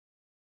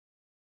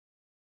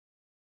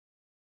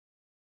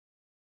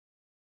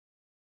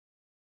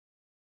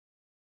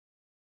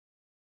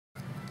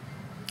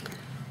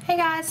Hey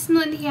guys, it's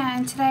Melinda here,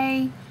 and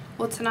today,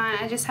 or tonight,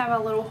 I just have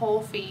a little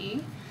haul for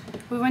you.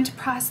 We went to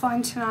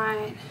Priceline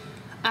tonight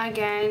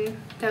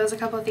again. There was a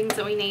couple of things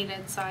that we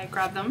needed, so I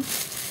grabbed them.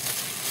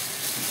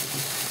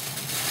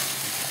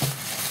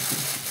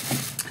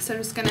 So I'm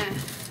just going to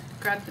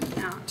grab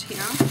them out here.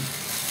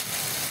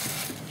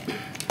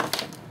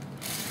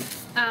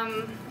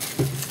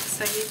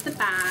 So here's the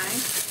bag.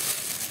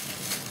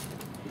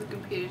 The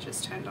computer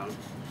just turned on.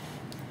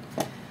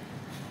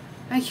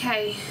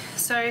 Okay,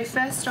 so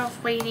first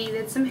off we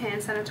needed some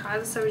hand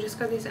sanitizer, so we just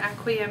got this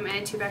Aquarium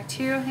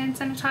antibacterial hand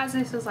sanitizer.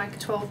 This was like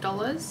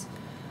 $12.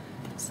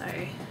 So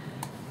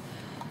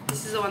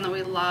this is the one that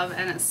we love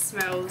and it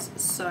smells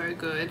so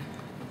good.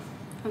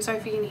 I'm sorry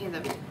if you can hear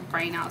the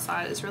rain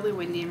outside, it's really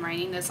windy and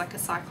raining, there's like a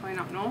cyclone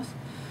up north.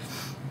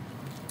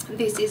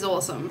 This is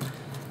awesome,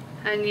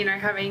 and you know,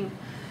 having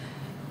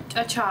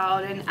a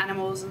child and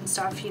animals and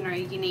stuff, you know,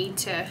 you need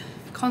to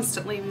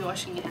constantly be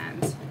washing your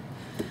hands.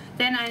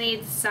 Then I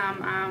need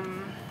some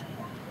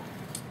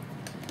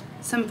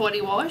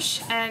body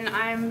wash, and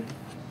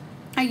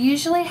I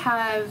usually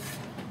have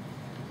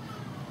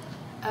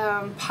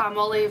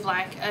Palmolive,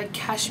 like a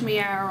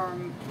cashmere or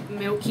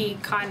milky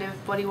kind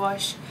of body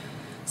wash.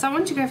 So I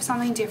wanted to go for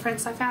something different,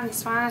 so I found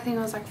this one. I think it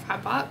was like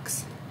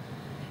 $5,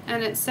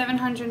 and it's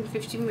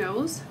 750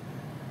 mils,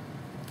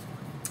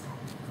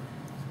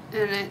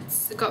 and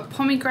it's got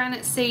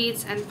pomegranate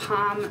seeds and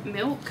palm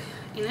milk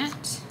in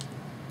it.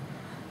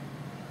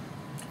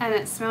 And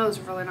it smells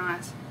really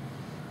nice.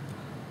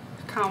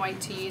 I can't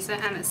wait to use it.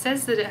 And it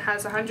says that it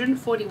has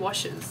 140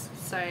 washes,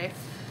 so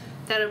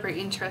that'll be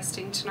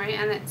interesting to know.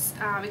 And it's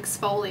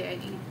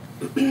exfoliating.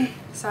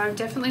 So I'm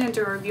definitely going to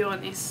do a review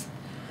on this.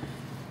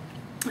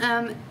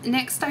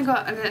 Next I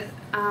got an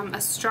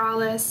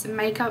Australis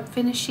makeup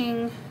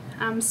finishing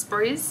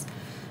sprues.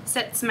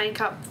 Sets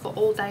makeup for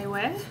all day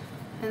wear.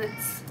 And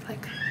it's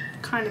like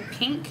kind of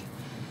pink.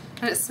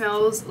 And it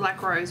smells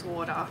like rose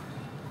water.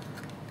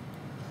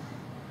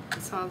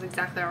 It smells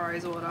exactly like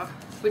rose water,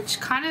 which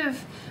kind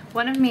of,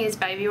 one of Mia's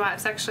baby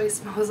wipes actually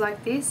smells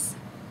like this.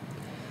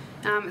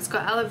 It's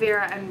got aloe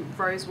vera and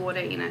rose water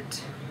in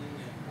it.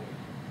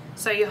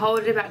 So you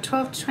hold it about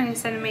 12 to 20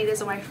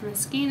 centimeters away from the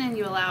skin and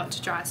you allow it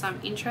to dry. So I'm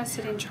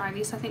interested in trying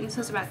this. I think this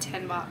was about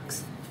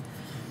 $10.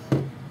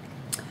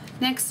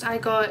 Next I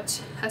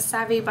got a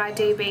Savvy by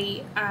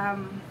DB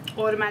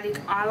automatic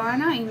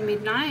eyeliner in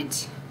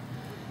Midnight,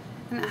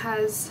 and it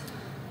has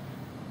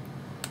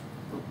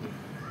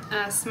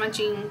a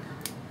smudging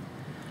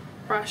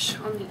brush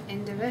on the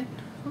end of it.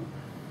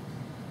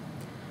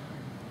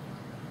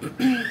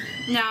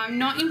 Now I'm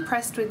not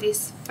impressed with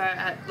this for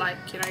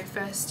like, you know,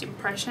 first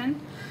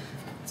impression.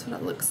 That's what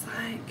it looks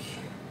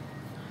like,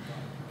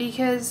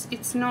 because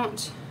it's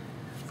not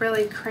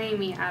really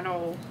creamy at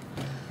all.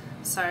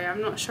 So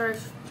I'm not sure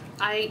if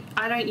I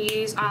don't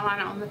use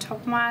eyeliner on the top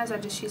of my eyes, I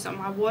just use it on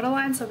my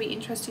waterline, so it'll be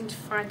interesting to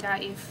find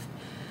out if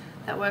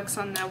that works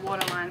on the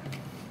waterline.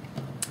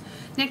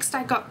 Next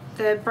I got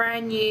the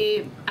brand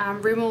new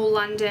Rimmel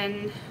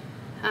London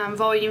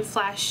Volume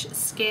Flash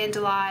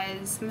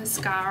Scandalise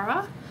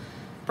Mascara.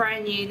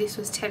 Brand new, this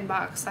was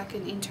 $10, like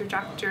an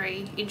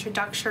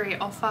introductory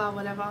offer,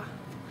 whatever.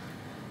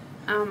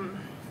 And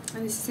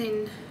this is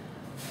in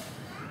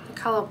the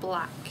colour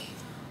black.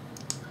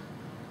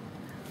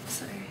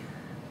 So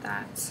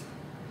that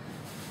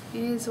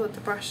is what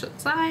the brush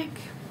looks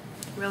like.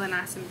 Really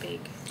nice and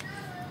big.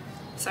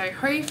 So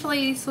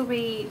hopefully this will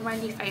be my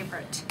new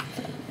favourite.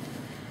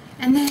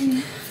 And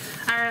then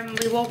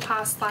we walked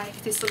past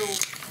like this little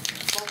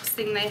box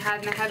thing they had,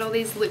 and they had all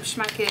these lip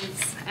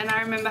schmackers. And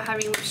I remember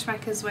having lip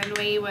schmackers when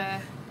we were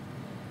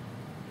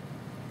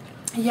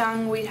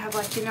young. We'd have,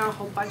 like, you know, a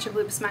whole bunch of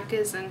lip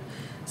schmackers, and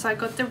so I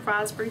got the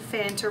raspberry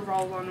Fanta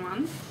roll-on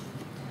one.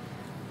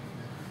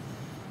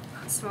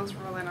 It smells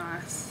really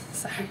nice,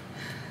 so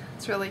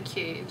it's really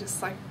cute.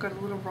 Just like got a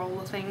little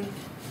roller thing,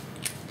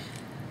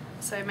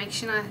 so it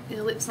makes your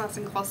lips nice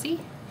and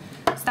glossy.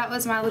 So that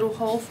was my little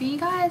haul for you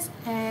guys,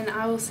 and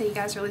I will see you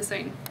guys really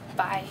soon.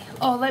 Bye.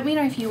 Oh, let me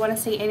know if you want to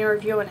see any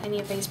review on any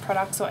of these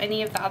products or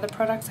any of the other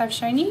products I've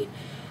shown you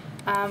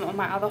on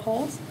my other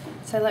hauls.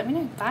 So let me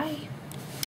know. Bye.